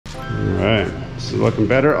All right, this is looking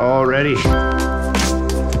better already.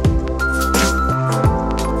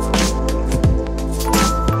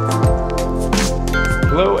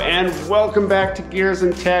 Hello and welcome back to Gears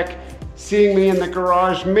and Tech. Seeing me in the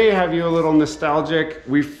garage may have you a little nostalgic.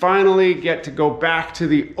 We finally get to go back to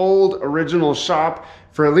the old original shop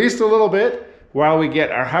for at least a little bit while we get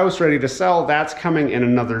our house ready to sell. That's coming in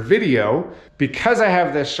another video. Because I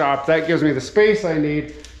have this shop, that gives me the space I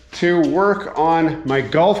need to work on my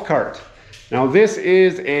golf cart. Now this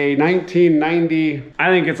is a 1990, I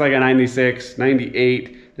think it's like a 96,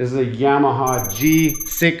 98. This is a Yamaha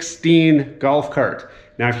G16 golf cart.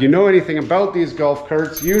 Now, if you know anything about these golf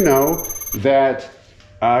carts, you know that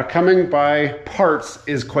coming by parts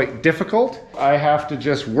is quite difficult. I have to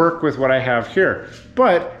just work with what I have here.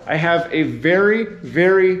 But I have a very,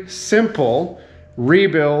 very simple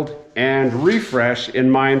rebuild and refresh in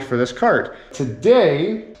mind for this cart.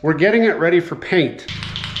 Today, we're getting it ready for paint.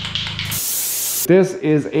 This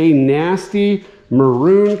is a nasty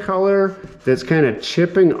maroon color that's kind of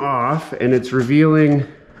chipping off, and it's revealing,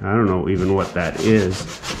 I don't know even what that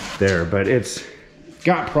is there, but it's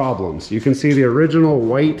got problems. You can see the original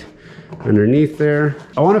white underneath there.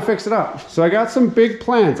 I want to fix it up. So I got some big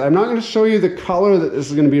plans. I'm not going to show you the color that this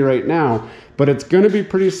is going to be right now, but it's going to be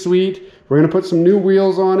pretty sweet. We're going to put some new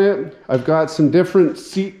wheels on it. I've got some different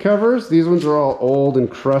seat covers. These ones are all old and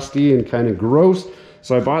crusty and kind of gross.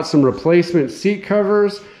 So I bought some replacement seat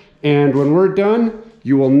covers, and when we're done,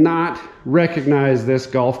 you will not recognize this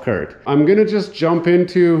golf cart. I'm gonna just jump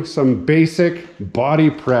into some basic body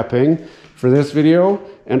prepping for this video,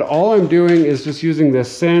 and all I'm doing is just using this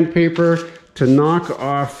sandpaper to knock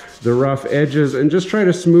off the rough edges and just try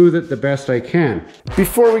to smooth it the best I can.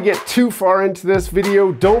 Before we get too far into this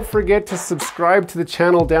video, don't forget to subscribe to the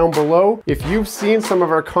channel down below. If you've seen some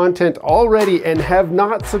of our content already and have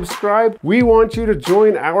not subscribed, we want you to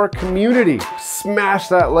join our community. Smash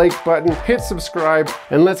that like button, hit subscribe,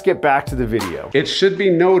 and let's get back to the video. It should be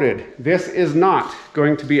noted, this is not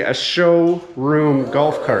going to be a showroom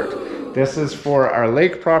golf cart. This is for our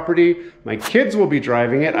lake property. My kids will be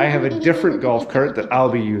driving it. I have a different golf cart that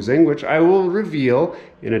I'll be using, which I will reveal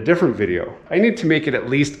in a different video. I need to make it at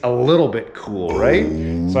least a little bit cool, right?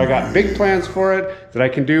 So I got big plans for it that I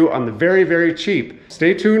can do on the very, very cheap.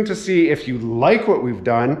 Stay tuned to see if you like what we've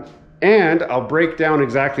done, and I'll break down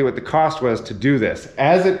exactly what the cost was to do this.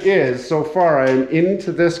 As it is, so far I am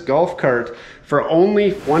into this golf cart for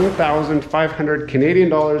only 1,500 Canadian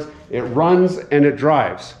dollars. It runs and it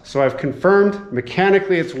drives. So I've confirmed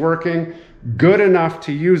mechanically it's working good enough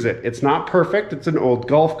to use it. It's not perfect, it's an old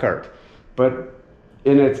golf cart, but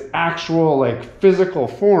in its actual like physical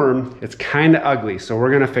form, it's kind of ugly. So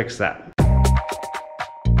we're gonna fix that.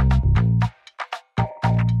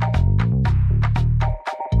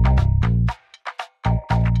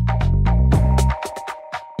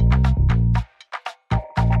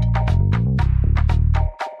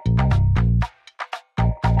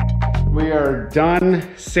 We are done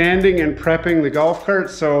sanding and prepping the golf cart,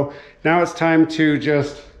 so now it's time to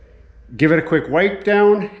just give it a quick wipe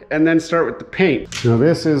down and then start with the paint. Now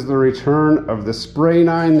this is the return of the spray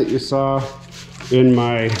nine that you saw in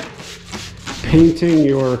my painting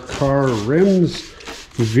your car rims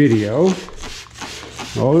video.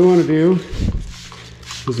 All we want to do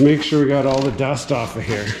is make sure we got all the dust off of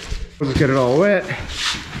here. We'll just get it all wet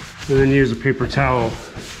and then use a paper towel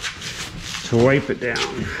to wipe it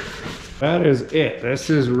down. That is it.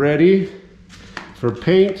 This is ready for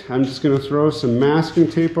paint. I'm just going to throw some masking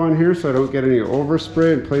tape on here so I don't get any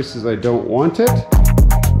overspray in places I don't want it.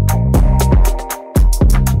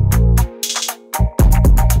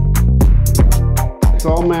 It's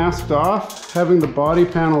all masked off. Having the body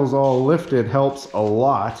panels all lifted helps a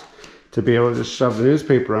lot to be able to just shove the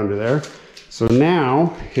newspaper under there. So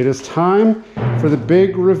now it is time for the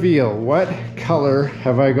big reveal. What color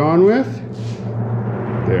have I gone with?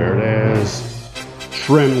 There it is,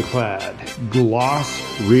 trim clad,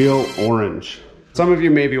 gloss real orange. Some of you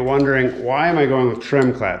may be wondering, why am I going with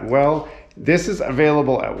trim clad? Well, this is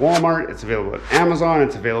available at Walmart, it's available at Amazon,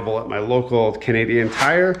 it's available at my local Canadian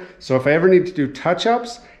Tire. So if I ever need to do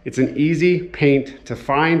touch-ups, it's an easy paint to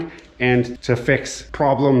find and to fix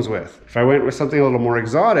problems with. If I went with something a little more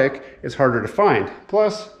exotic, it's harder to find.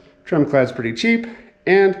 Plus, trim clad's pretty cheap,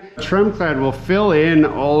 and trim clad will fill in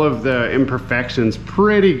all of the imperfections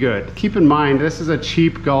pretty good. Keep in mind, this is a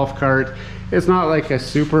cheap golf cart. It's not like a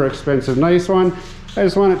super expensive nice one. I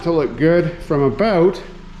just want it to look good from about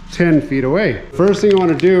 10 feet away. First thing you want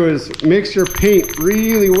to do is mix your paint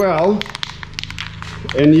really well,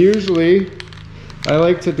 and usually I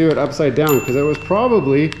like to do it upside down because it was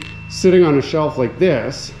probably sitting on a shelf like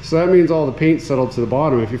this. So that means all the paint settled to the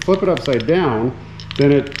bottom. If you flip it upside down,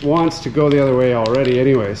 then it wants to go the other way already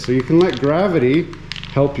anyway. So you can let gravity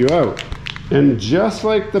help you out. And just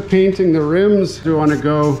like the painting the rims, you want to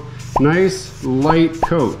go nice light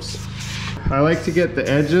coats. I like to get the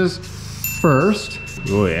edges first.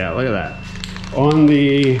 Oh yeah, look at that. On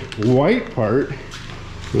the white part,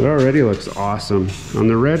 it already looks awesome. On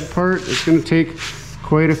the red part, it's going to take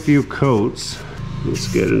quite a few coats.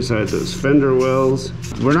 Let's get inside those fender wells.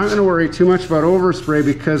 We're not going to worry too much about overspray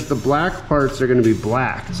because the black parts are going to be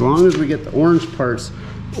black. As long as we get the orange parts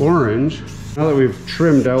orange. Now that we've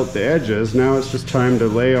trimmed out the edges, now it's just time to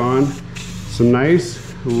lay on some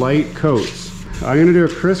nice light coats. I'm going to do a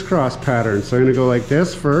crisscross pattern. So I'm going to go like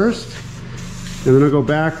this first, and then I'll go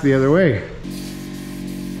back the other way.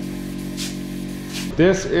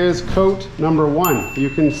 This is coat number 1. You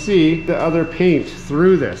can see the other paint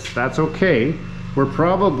through this. That's okay. We're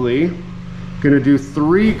probably going to do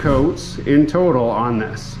 3 coats in total on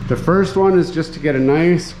this. The first one is just to get a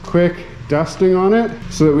nice quick dusting on it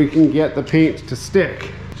so that we can get the paint to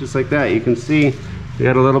stick. Just like that. You can see we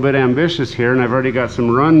got a little bit ambitious here, and I've already got some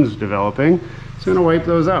runs developing. So I'm going to wipe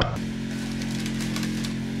those up.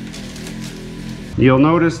 You'll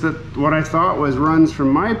notice that what I thought was runs from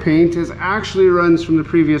my paint is actually runs from the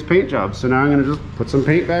previous paint job. So now I'm going to just put some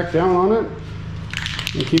paint back down on it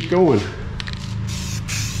and keep going.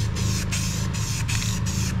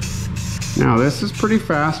 Now this is pretty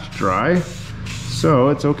fast dry, so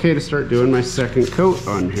it's okay to start doing my second coat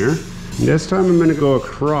on here. This time I'm going to go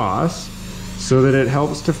across so that it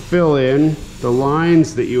helps to fill in the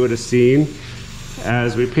lines that you would have seen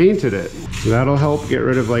as we painted it. That'll help get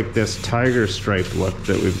rid of like this tiger stripe look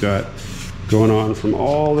that we've got going on from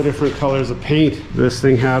all the different colors of paint this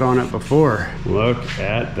thing had on it before. Look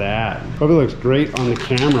at that. Probably looks great on the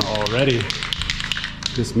camera already.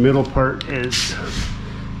 This middle part is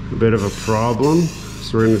a bit of a problem.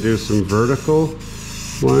 So we're going to do some vertical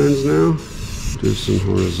lines now. Do some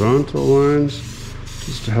horizontal lines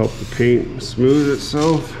just to help the paint smooth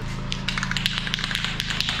itself.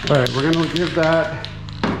 All right, we're going to give that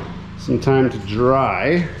some time to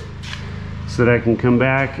dry so that I can come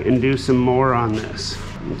back and do some more on this.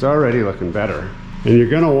 It's already looking better. And you're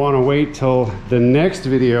going to want to wait till the next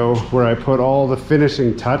video where I put all the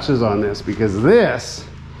finishing touches on this, because this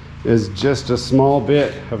is just a small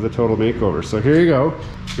bit of the total makeover. So here you go.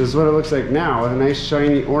 This is what it looks like now with a nice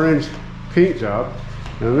shiny orange paint job.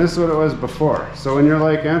 And this is what it was before. So when you're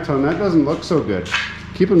like, Anton, that doesn't look so good,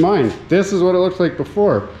 keep in mind, this is what it looked like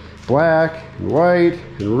before. Black and white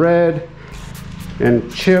and red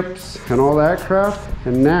and chips and all that crap.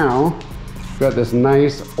 And now we've got this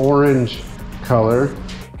nice orange color.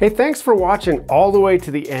 Hey, thanks for watching all the way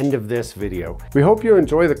to the end of this video. We hope you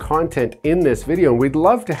enjoy the content in this video, and we'd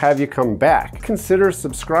love to have you come back. Consider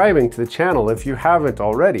subscribing to the channel if you haven't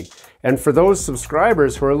already. And for those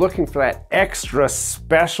subscribers who are looking for that extra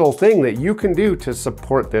special thing that you can do to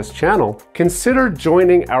support this channel, consider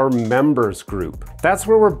joining our members group. That's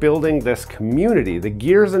where we're building this community, the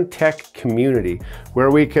Gears and Tech community, where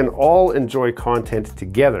we can all enjoy content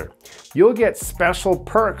together. You'll get special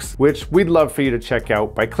perks, which we'd love for you to check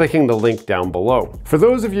out by clicking the link down below. For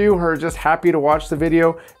those of you who are just happy to watch the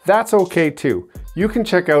video, that's okay too. You can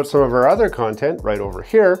check out some of our other content right over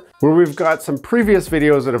here, where we've got some previous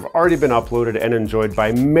videos that have already been uploaded and enjoyed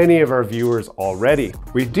by many of our viewers already.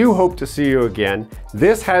 We do hope to see you again.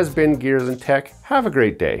 This has been Gears and Tech. Have a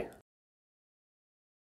great day.